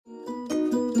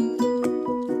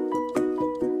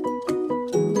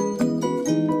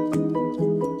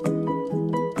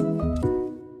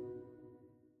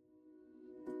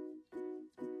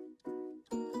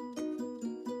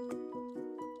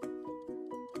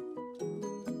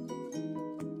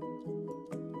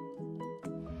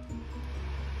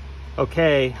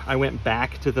Okay, I went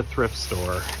back to the thrift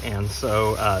store, and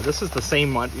so this is the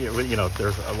same one. You know,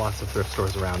 there's lots of thrift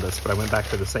stores around us, but I went back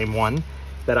to the same one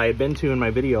that I had been to in my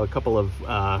video a couple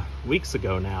of weeks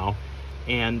ago now,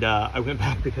 and I went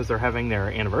back because they're having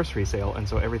their anniversary sale, and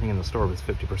so everything in the store was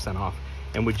 50% off.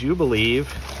 And would you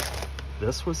believe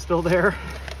this was still there?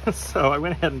 So I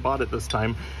went ahead and bought it this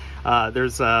time.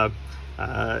 There's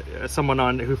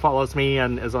someone who follows me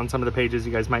and is on some of the pages,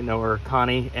 you guys might know her,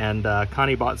 Connie, and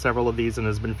Connie bought several of these and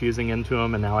has been fusing into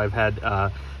them, and now I've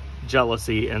had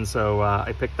jealousy, and so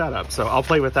I picked that up. So I'll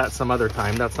play with that some other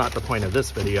time. That's not the point of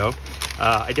this video.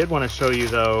 I did want to show you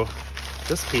though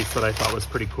this piece that I thought was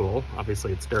pretty cool.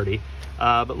 Obviously it's dirty,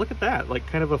 but look at that, like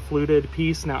kind of a fluted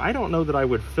piece. Now I don't know that I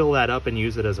would fill that up and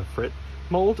use it as a frit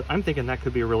mold. I'm thinking that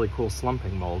could be a really cool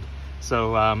slumping mold.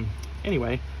 So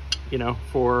anyway, you know,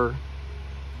 for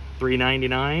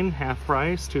 $3.99, half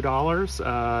price,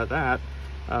 $2, that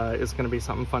is going to be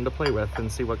something fun to play with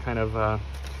and see what kind of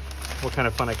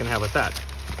fun I can have with that.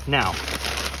 Now,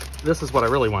 this is what I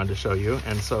really wanted to show you,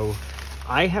 and so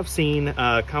I have seen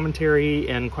commentary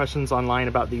and questions online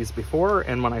about these before,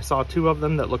 and when I saw two of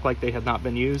them that looked like they had not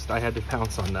been used, I had to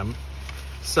pounce on them.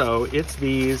 So it's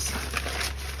these,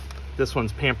 this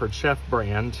one's Pampered Chef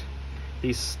brand,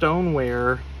 these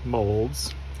stoneware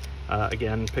molds.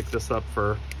 Again, picked this up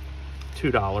for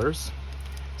 $2.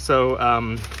 So I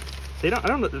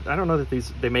don't know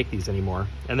that they make these anymore,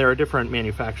 and there are different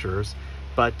manufacturers,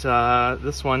 but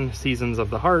this one, Seasons of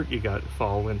the Heart, you got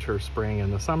fall, winter, spring,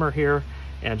 and the summer here,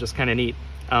 and just kind of neat.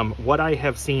 What I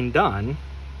have seen done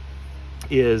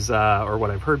is, or what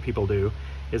I've heard people do,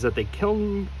 is that they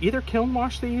either kiln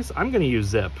wash these. I'm going to use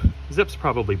Zip. Zip's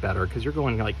probably better because you're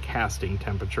going like casting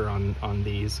temperature on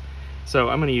these. So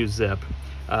I'm going to use Zip,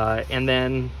 and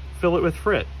then fill it with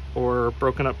frit or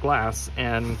broken up glass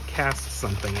and cast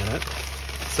something in it.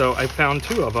 So I found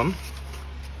two of them.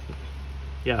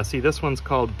 Yeah, see, this one's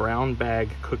called Brown Bag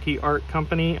Cookie Art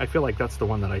Company. I feel like that's the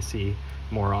one that I see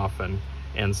more often.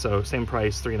 And so same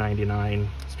price, $3.99.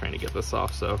 Just trying to get this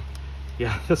off. So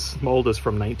yeah, this mold is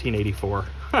from 1984.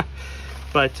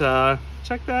 But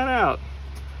check that out.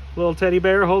 Little teddy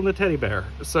bear holding a teddy bear.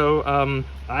 So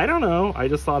I don't know, I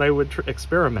just thought I would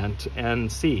experiment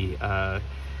and see.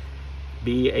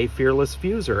 Be a fearless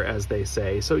fuser, as they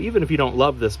say. So even if you don't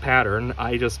love this pattern,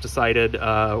 I just decided,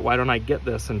 why don't I get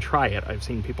this and try it? I've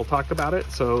seen people talk about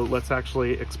it, so let's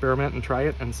actually experiment and try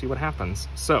it and see what happens.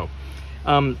 So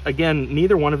again,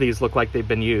 neither one of these look like they've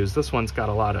been used. This one's got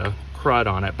a lot of crud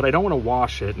on it, but I don't want to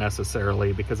wash it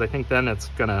necessarily because I think then it's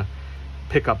gonna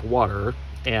pick up water,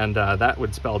 and that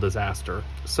would spell disaster.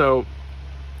 So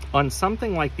on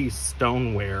something like these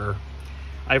stoneware,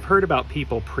 I've heard about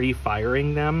people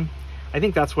pre-firing them. I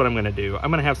think that's what I'm going to do.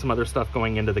 I'm going to have some other stuff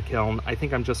going into the kiln. I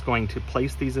think I'm just going to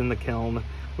place these in the kiln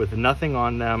with nothing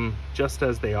on them, just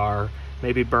as they are,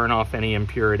 maybe burn off any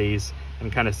impurities and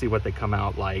kind of see what they come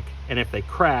out like. And if they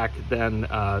crack, then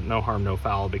no harm, no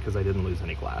foul, because I didn't lose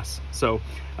any glass. So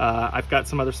I've got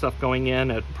some other stuff going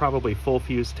in at probably full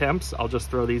fuse temps. I'll just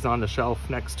throw these on the shelf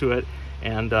next to it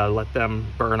and let them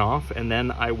burn off, and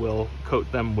then I will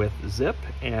coat them with Zip,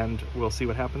 and we'll see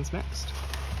what happens next.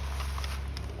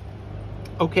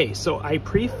 Okay, so I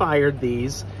pre-fired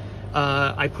these.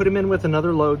 I put them in with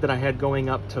another load that I had going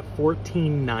up to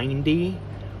 1490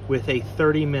 with a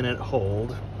 30-minute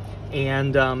hold.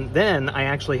 And then I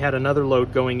actually had another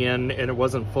load going in and it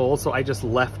wasn't full, so I just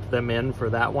left them in for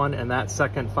that one. And that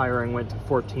second firing went to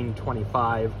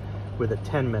 1425 with a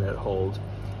 10-minute hold.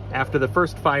 After the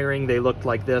first firing, they looked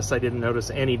like this. I didn't notice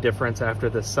any difference after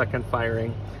the second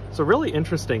firing. So really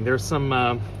interesting. There's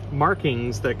some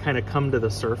markings that kind of come to the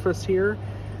surface here.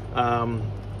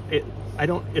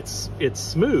 It's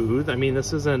smooth. I mean,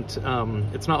 this isn't,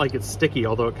 it's not like it's sticky,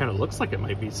 although it kind of looks like it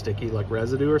might be sticky, like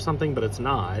residue or something, but it's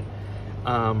not.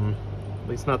 At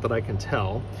least not that I can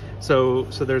tell. So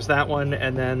there's that one,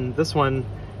 and then this one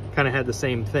kind of had the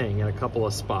same thing in a couple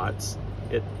of spots.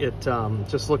 It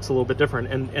just looks a little bit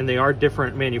different, and they are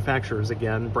different manufacturers.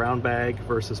 Again, Brown Bag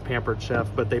versus Pampered Chef,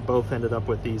 but they both ended up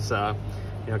with these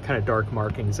you know, kind of dark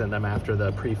markings in them after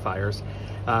the pre-fires.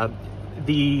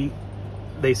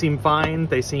 They seem fine,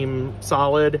 they seem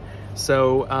solid.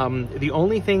 So the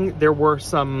only thing, there were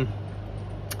some,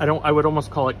 I would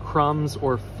almost call it crumbs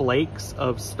or flakes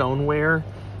of stoneware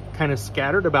kind of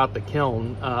scattered about the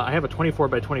kiln. I have a 24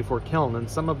 by 24 kiln, and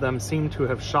some of them seem to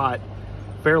have shot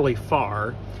fairly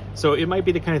far. So it might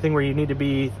be the kind of thing where you need to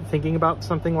be thinking about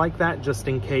something like that, just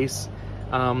in case,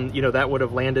 you know, that would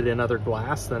have landed in other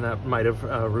glass, then that might have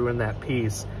ruined that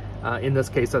piece. In this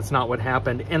case, that's not what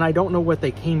happened, and I don't know what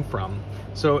they came from.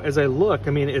 So as I look,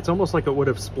 I mean, it's almost like it would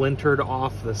have splintered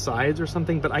off the sides or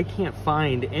something, but I can't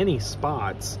find any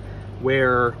spots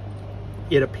where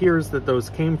it appears that those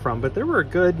came from. But there were a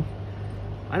good,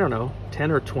 I don't know,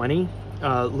 10 or 20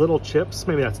 little chips.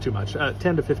 Maybe that's too much.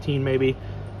 10 to 15 maybe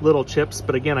little chips.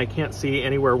 But again, I can't see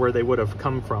anywhere where they would have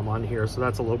come from on here. So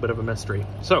that's a little bit of a mystery.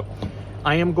 So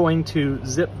I am going to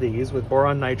zip these with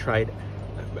boron nitride.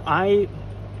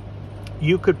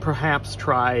 You could perhaps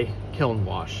try kiln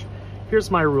wash. Here's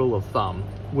my rule of thumb.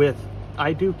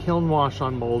 I do kiln wash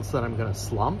on molds that I'm gonna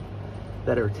slump,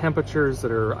 that are temperatures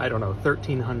that are, I don't know,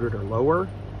 1300 or lower.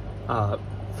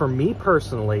 For me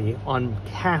personally, on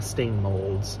casting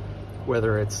molds,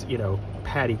 whether it's, you know,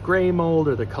 Patty Gray mold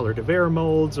or the Color de Verre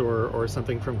molds or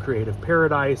something from Creative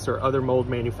Paradise or other mold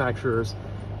manufacturers,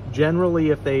 generally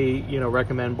if they, you know,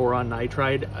 recommend boron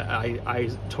nitride, I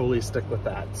totally stick with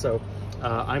that. So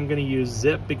I'm going to use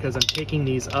Zip because I'm taking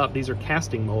these up. These are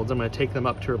casting molds. I'm going to take them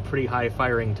up to a pretty high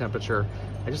firing temperature.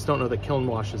 I just don't know that kiln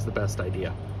wash is the best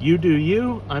idea. You do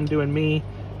you, I'm doing me,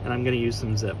 and I'm going to use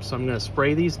some Zip. So I'm going to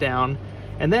spray these down,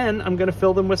 and then I'm going to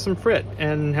fill them with some frit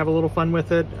and have a little fun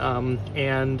with it, and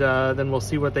then we'll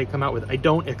see what they come out with. I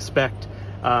don't expect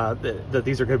that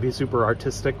these are going to be super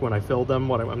artistic when I fill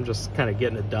them. I'm just kind of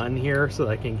getting it done here so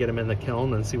that I can get them in the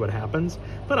kiln and see what happens.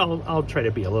 But I'll try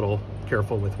to be a little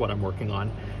careful with what I'm working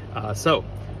on. So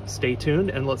stay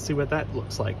tuned and let's see what that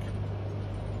looks like.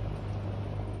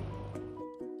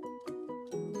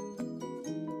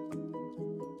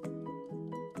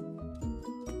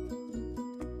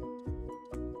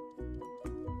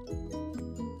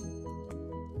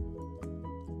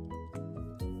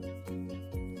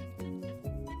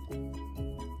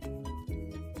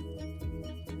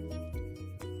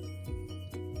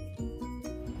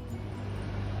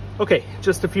 Okay,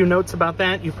 just a few notes about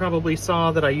that. You probably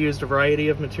saw that I used a variety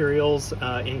of materials,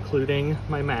 including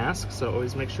my mask, so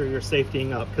always make sure you're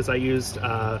safetying up because I used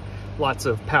lots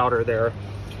of powder there.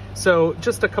 So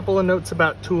just a couple of notes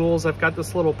about tools. I've got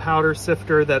this little powder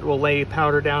sifter that will lay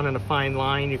powder down in a fine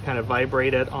line. You kind of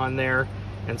vibrate it on there,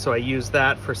 and so I used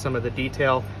that for some of the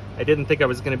detail. I didn't think I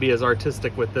was going to be as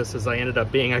artistic with this as I ended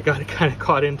up being. I got kind of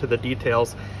caught into the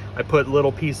details. I put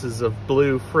little pieces of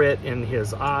blue frit in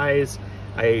his eyes.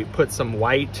 I put some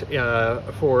white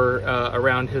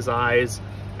around his eyes.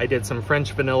 I did some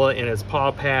French vanilla in his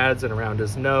paw pads and around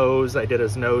his nose. I did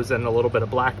his nose in a little bit of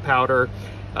black powder.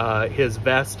 His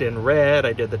vest in red.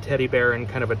 I did the teddy bear in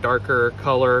kind of a darker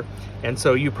color. And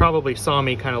so you probably saw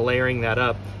me kind of layering that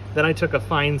up. Then I took a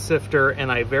fine sifter and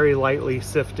I very lightly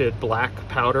sifted black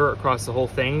powder across the whole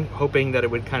thing, hoping that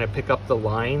it would kind of pick up the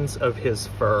lines of his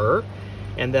fur.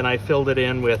 And then I filled it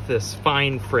in with this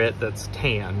fine frit that's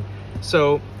tan.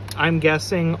 So I'm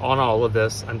guessing on all of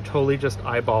this, I'm totally just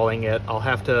eyeballing it. I'll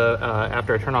have to,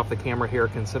 after I turn off the camera here,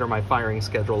 consider my firing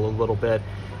schedule a little bit.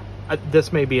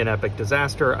 This may be an epic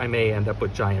disaster. I may end up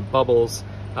with giant bubbles.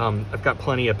 I've got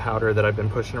plenty of powder that I've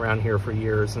been pushing around here for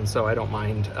years, and so I don't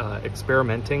mind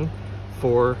experimenting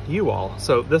for you all.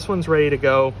 So this one's ready to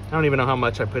go. I don't even know how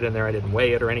much I put in there. I didn't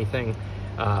weigh it or anything,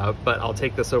 but I'll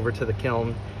take this over to the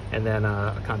kiln and then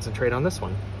concentrate on this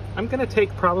one. I'm gonna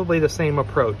take probably the same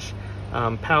approach.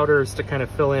 Powders to kind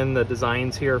of fill in the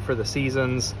designs here for the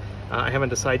seasons. I haven't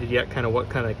decided yet kind of what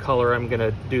kind of color I'm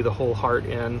gonna do the whole heart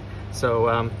in. So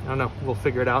I don't know, we'll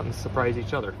figure it out and surprise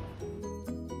each other.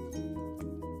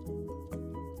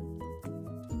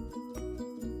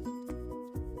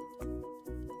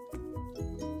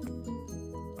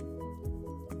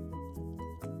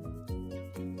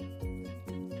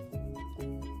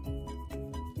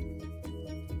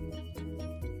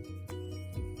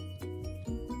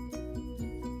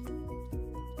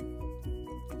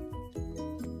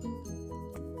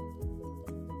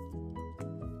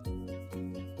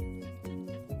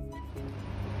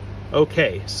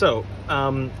 Okay, so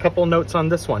couple notes on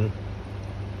this one.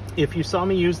 If you saw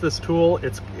me use this tool,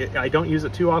 I don't use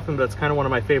it too often, but it's kind of one of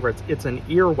my favorites. It's an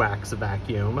earwax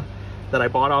vacuum that I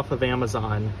bought off of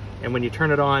Amazon, and when you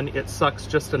turn it on, it sucks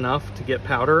just enough to get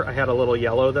powder. I had a little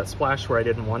yellow that splashed where I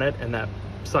didn't want it, and that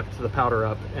sucked the powder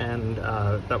up, and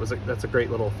that's a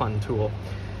great little fun tool.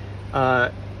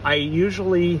 I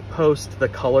usually post the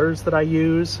colors that I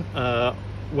use.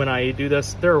 When I do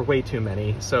this, there are way too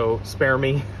many, so spare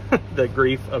me the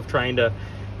grief of trying to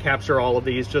capture all of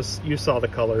these. Just, you saw the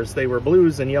colors. They were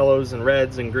blues and yellows and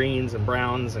reds and greens and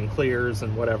browns and clears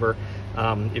and whatever.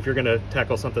 If you're gonna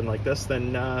tackle something like this,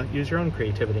 then use your own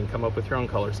creativity and come up with your own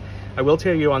colors. I will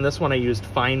tell you on this one, I used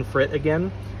fine frit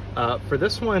again. For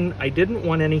this one, I didn't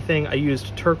want anything. I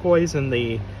used turquoise in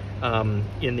the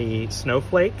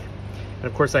snowflake. And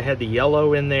of course I had the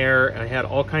yellow in there. I had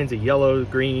all kinds of yellow,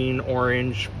 green,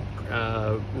 orange,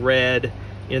 red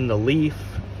in the leaf.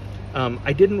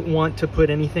 I didn't want to put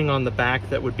anything on the back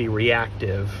that would be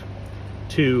reactive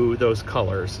to those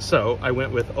colors, so I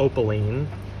went with Opaline.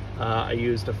 I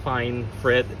used a fine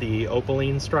frit, the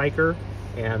Opaline striker,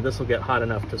 and this will get hot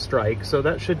enough to strike, so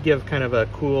that should give kind of a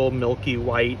cool milky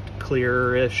white,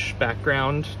 clearish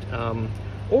background,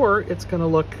 or it's going to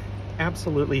look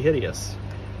absolutely hideous.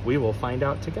 We will find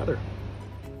out together.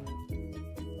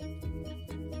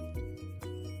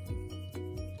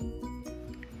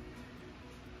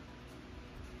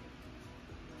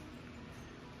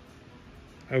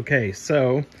 Okay,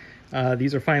 so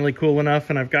these are finally cool enough,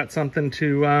 and I've got something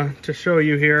to show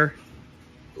you here.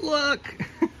 Look!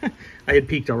 I had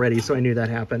peeked already, so I knew that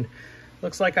happened.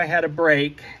 Looks like I had a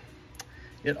break.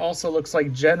 It also looks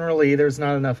like generally there's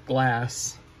not enough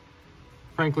glass,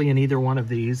 frankly, in either one of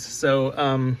these.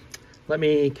 So let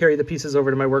me carry the pieces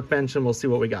over to my workbench and we'll see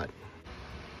what we got.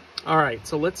 All right,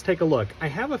 so let's take a look. I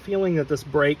have a feeling that this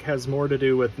break has more to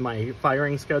do with my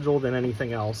firing schedule than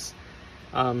anything else.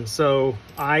 So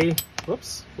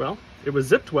whoops, well, it was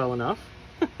zipped well enough.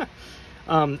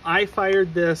 I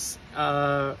fired this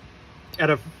at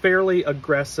a fairly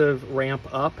aggressive ramp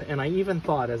up, and I even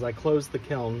thought as I closed the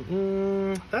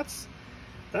kiln, that's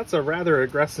a rather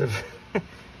aggressive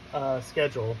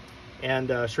schedule.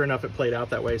 And sure enough, it played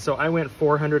out that way. So I went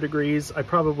 400 degrees. I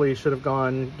probably should have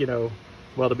gone, you know,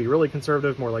 well, to be really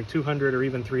conservative, more like 200 or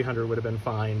even 300 would have been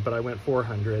fine, but I went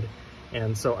 400.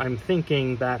 And so I'm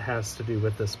thinking that has to do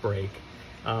with this break.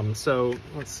 So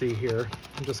let's see here.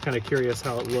 I'm just kind of curious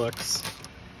how it looks.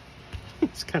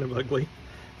 It's kind of ugly.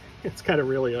 It's kind of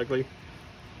really ugly.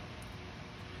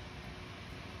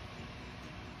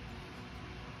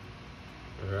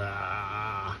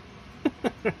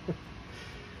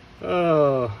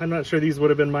 Oh, I'm not sure these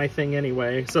would have been my thing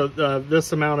anyway. So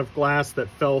this amount of glass that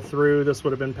fell through, this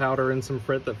would have been powder and some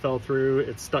frit that fell through.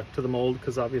 It stuck to the mold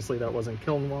because obviously that wasn't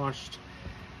kiln washed.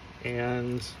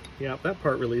 And yeah, that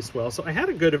part released well. So I had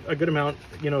a good amount,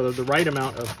 you know, the right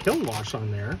amount of kiln wash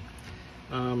on there.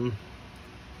 I'm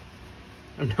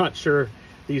not sure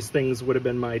these things would have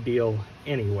been my deal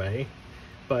anyway,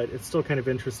 but it's still kind of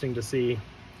interesting to see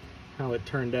how it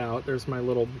turned out. There's my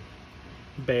little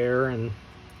bear and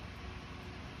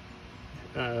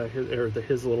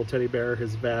his little teddy bear,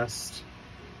 his vest.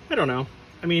 I don't know.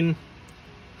 I mean,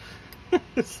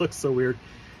 this looks so weird.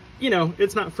 You know,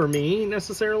 it's not for me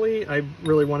necessarily. I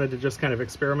really wanted to just kind of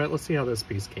experiment. Let's see how this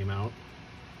piece came out.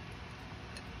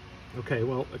 Okay,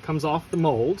 well, it comes off the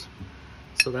mold,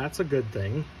 so that's a good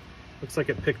thing. Looks like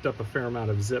it picked up a fair amount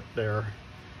of zip there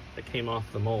that came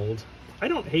off the mold. I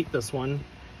don't hate this one.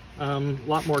 A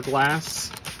lot more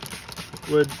glass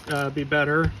would be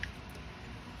better,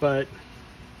 but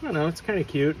I don't know, it's kind of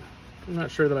cute. I'm not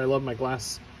sure that I love my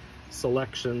glass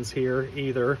selections here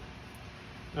either.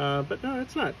 But no,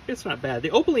 it's not bad.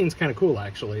 The Opaline's kind of cool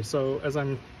actually. So as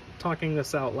I'm talking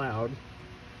this out loud,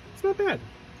 it's not bad.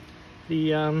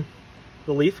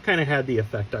 The leaf kind of had the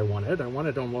effect I wanted. I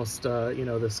wanted almost, you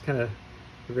know, this kind of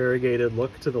variegated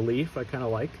look to the leaf. I kind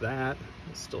of like that.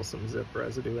 There's still some zip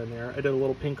residue in there. I did a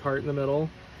little pink heart in the middle.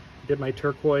 Did my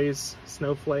turquoise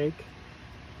snowflake,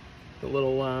 the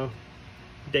little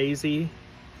daisy,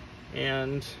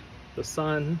 and the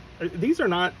sun. These are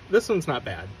not, this one's not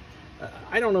bad.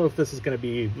 I don't know if this is going to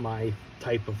be my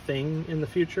type of thing in the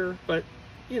future, but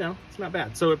you know, it's not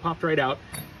bad. So it popped right out.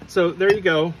 So there you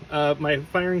go. My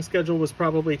firing schedule was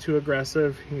probably too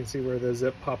aggressive. You can see where the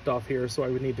zip popped off here, so I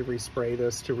would need to respray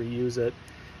this to reuse it.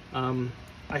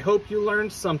 I hope you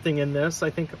learned something in this. I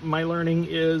think my learning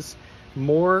is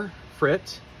more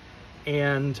frit,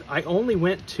 and I only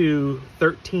went to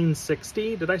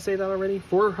 1360. Did I say that already?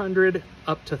 400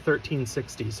 up to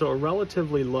 1360, so a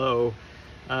relatively low.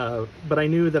 But I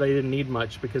knew that I didn't need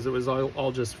much because it was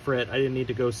all just frit. I didn't need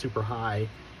to go super high.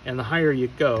 And the higher you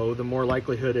go, the more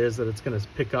likelihood is that it's going to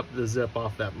pick up the zip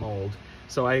off that mold.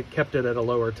 So I kept it at a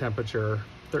lower temperature.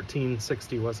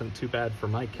 1360 wasn't too bad for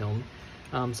my kiln.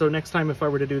 So next time if I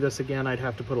were to do this again, I'd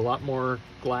have to put a lot more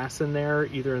glass in there,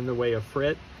 either in the way of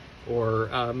frit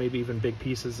or maybe even big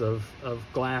pieces of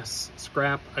glass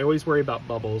scrap. I always worry about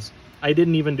bubbles. I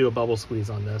didn't even do a bubble squeeze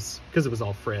on this because it was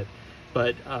all frit.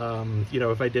 But, you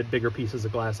know, if I did bigger pieces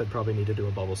of glass, I'd probably need to do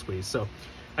a bubble squeeze. So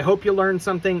I hope you learned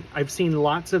something. I've seen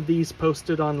lots of these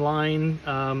posted online.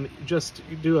 Just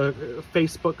do a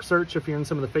Facebook search if you're in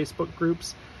some of the Facebook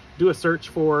groups. Do a search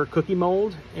for cookie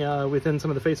mold within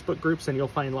some of the Facebook groups, and you'll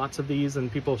find lots of these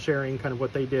and people sharing kind of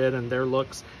what they did and their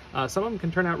looks. Some of them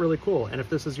can turn out really cool. And if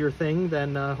this is your thing,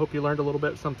 then hope you learned a little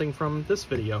bit something from this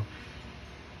video.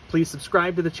 Please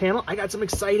subscribe to the channel. I got some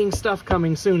exciting stuff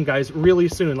coming soon, guys, really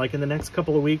soon. Like in the next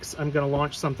couple of weeks, I'm going to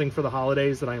launch something for the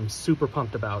holidays that I am super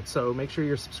pumped about. So make sure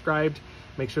you're subscribed.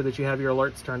 Make sure that you have your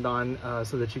alerts turned on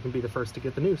so that you can be the first to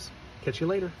get the news. Catch you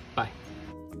later. Bye.